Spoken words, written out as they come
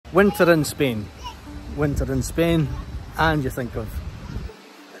Winter in Spain. Winter in Spain, and you think of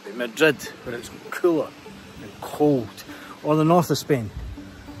maybe Madrid, where it's cooler and cold, or the north of Spain.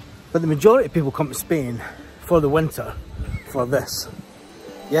 But the majority of people come to Spain for the winter for this.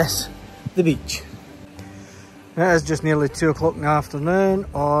 Yes, the beach. It is just nearly 2 o'clock in the afternoon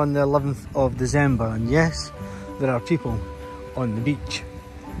on the 11th of December, and yes, there are people on the beach.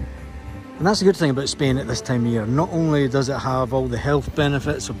 And that's a good thing about Spain at this time of year. Not only does it have all the health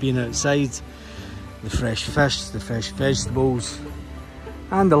benefits of being outside, the fresh fish, the fresh vegetables,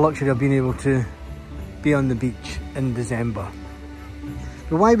 and the luxury of being able to be on the beach in December.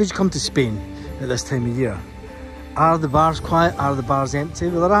 But why would you come to Spain at this time of year? Are the bars quiet? Are the bars empty?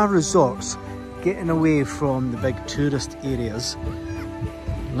 Well, there are resorts getting away from the big tourist areas,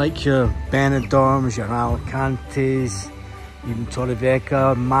 like your Benidorms, your Alicantes, even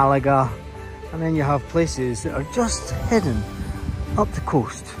Torrevieja, Malaga, and then you have places that are just hidden up the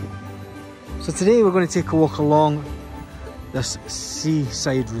coast. So today we're going to take a walk along this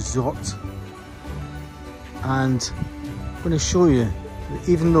seaside resort, and I'm going to show you that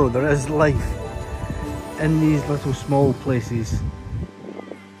even though there is life in these little small places,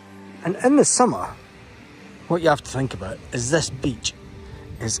 and in the summer, what you have to think about is this beach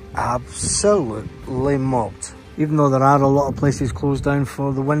is absolutely mobbed. Even though there are a lot of places closed down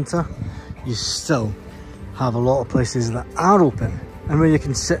for the winter, you still have a lot of places that are open and where you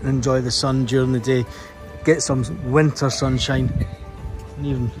can sit and enjoy the sun during the day, get some winter sunshine, and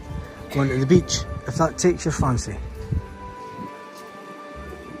even go into the beach if that takes your fancy.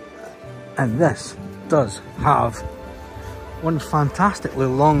 And this does have one fantastically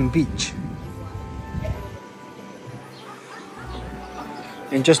long beach.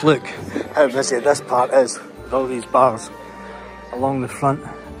 And just look how busy this part is with all these bars along the front.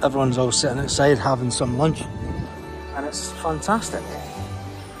 Everyone's all sitting outside having some lunch, and it's fantastic.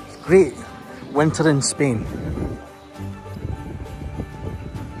 It's great winter in Spain.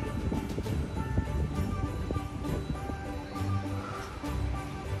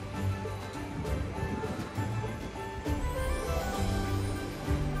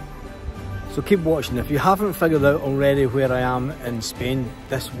 So keep watching. If you haven't figured out already where I am in Spain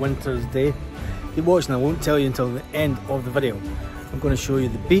this winter's day, keep watching. I won't tell you until the end of the video. I'm going to show you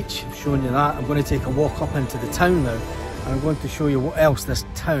the beach, I've shown you that. I'm going to take a walk up into the town now, and I'm going to show you what else this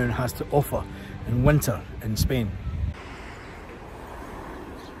town has to offer in winter in Spain.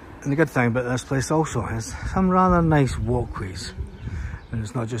 And the good thing about this place also is some rather nice walkways. And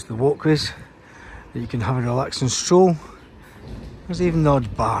it's not just the walkways that you can have a relaxing stroll, there's even the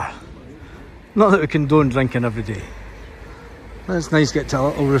odd bar. Not that we condone drinking every day, but it's nice to get to a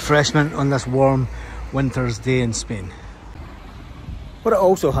little refreshment on this warm winter's day in Spain. What it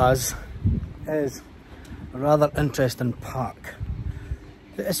also has is a rather interesting park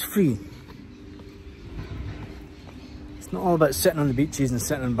that is free. It's not all about sitting on the beaches and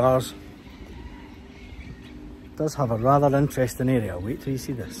sitting in bars. It does have a rather interesting area. Wait till you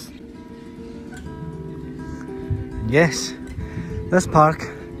see this. And yes, this park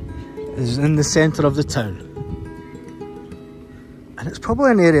is in the centre of the town, and it's probably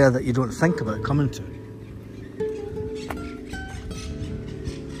an area that you don't think about coming to.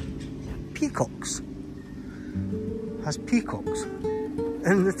 Peacocks. Has peacocks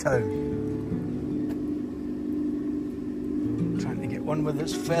in the town. Trying to get one with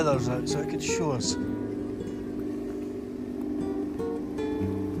its feathers out so it could show us.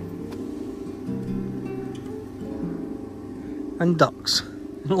 And ducks.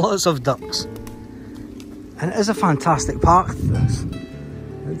 Lots of ducks. And it is a fantastic park, this.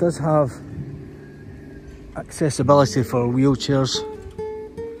 It does have accessibility for wheelchairs.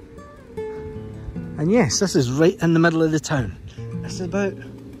 And yes, this is right in the middle of the town. It's about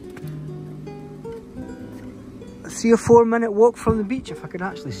a 3 or 4 minute walk from the beach. If I could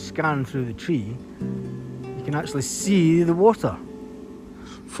actually scan through the tree, you can actually see the water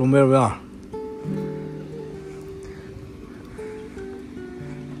from where we are.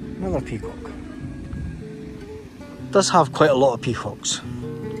 Another peacock. It does have quite a lot of peacocks.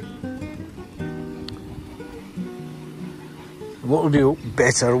 What would be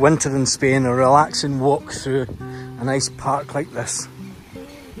better, winter in Spain, a relaxing walk through a nice park like this.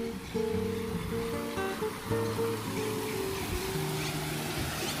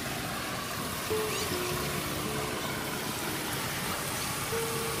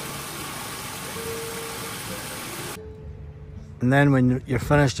 And then when you're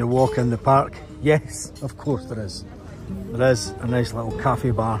finished your walk in the park, yes, of course there is. There is a nice little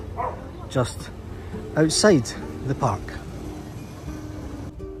cafe bar just outside the park.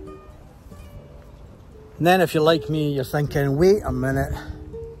 And then if you're like me, you're thinking, wait a minute,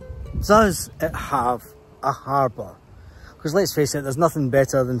 does it have a harbour? Because let's face it, there's nothing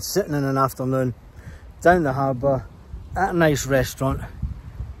better than sitting in an afternoon down the harbour at a nice restaurant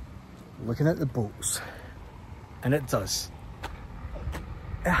looking at the boats. And it does.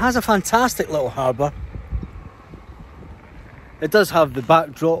 It has a fantastic little harbour. It does have the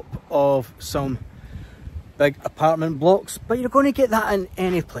backdrop of some big apartment blocks, but you're going to get that in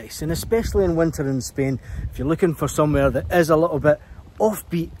any place, and especially in winter in Spain, if you're looking for somewhere that is a little bit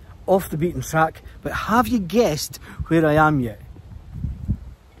offbeat, off the beaten track. But have you guessed where I am yet?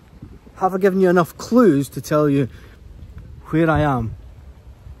 Have I given you enough clues to tell you where I am?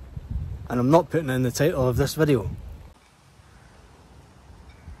 And I'm not putting in the title of this video.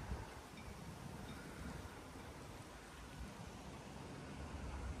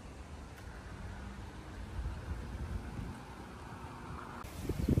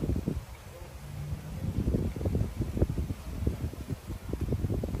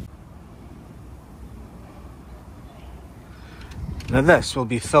 Now this will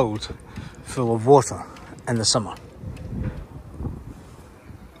be filled full of water in the summer.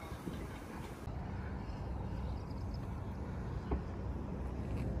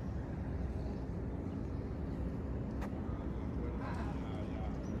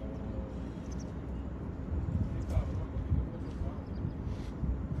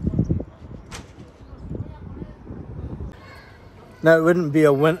 Now, it wouldn't be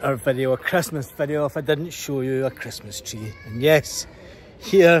a winter video, a Christmas video, if I didn't show you a Christmas tree. And yes,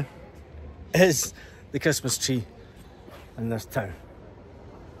 here is the Christmas tree in this town.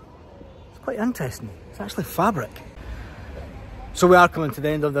 It's quite interesting. It's actually fabric. So we are coming to the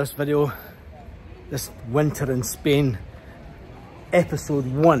end of this video. This winter in Spain, episode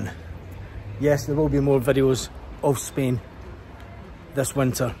 1. Yes, there will be more videos of Spain this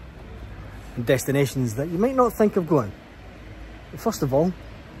winter and destinations that you might not think of going. But first of all,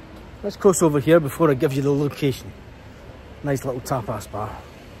 let's cross over here before I give you the location. Nice little tapas bar.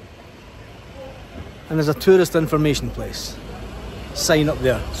 And there's a tourist information place. Sign up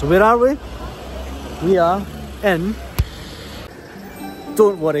there. So where are we? We are in...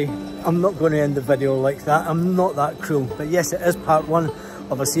 Don't worry, I'm not going to end the video like that. I'm not that cruel. But yes, it is part 1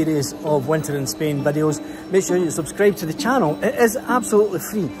 of a series of winter in Spain videos. Make sure you subscribe to the channel. It is absolutely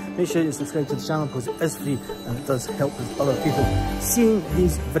free. Make sure you subscribe to the channel because it is free and it does help with other people seeing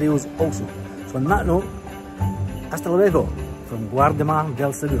these videos also. So on that note, hasta luego from Guardamar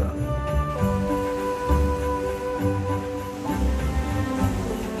del Segura.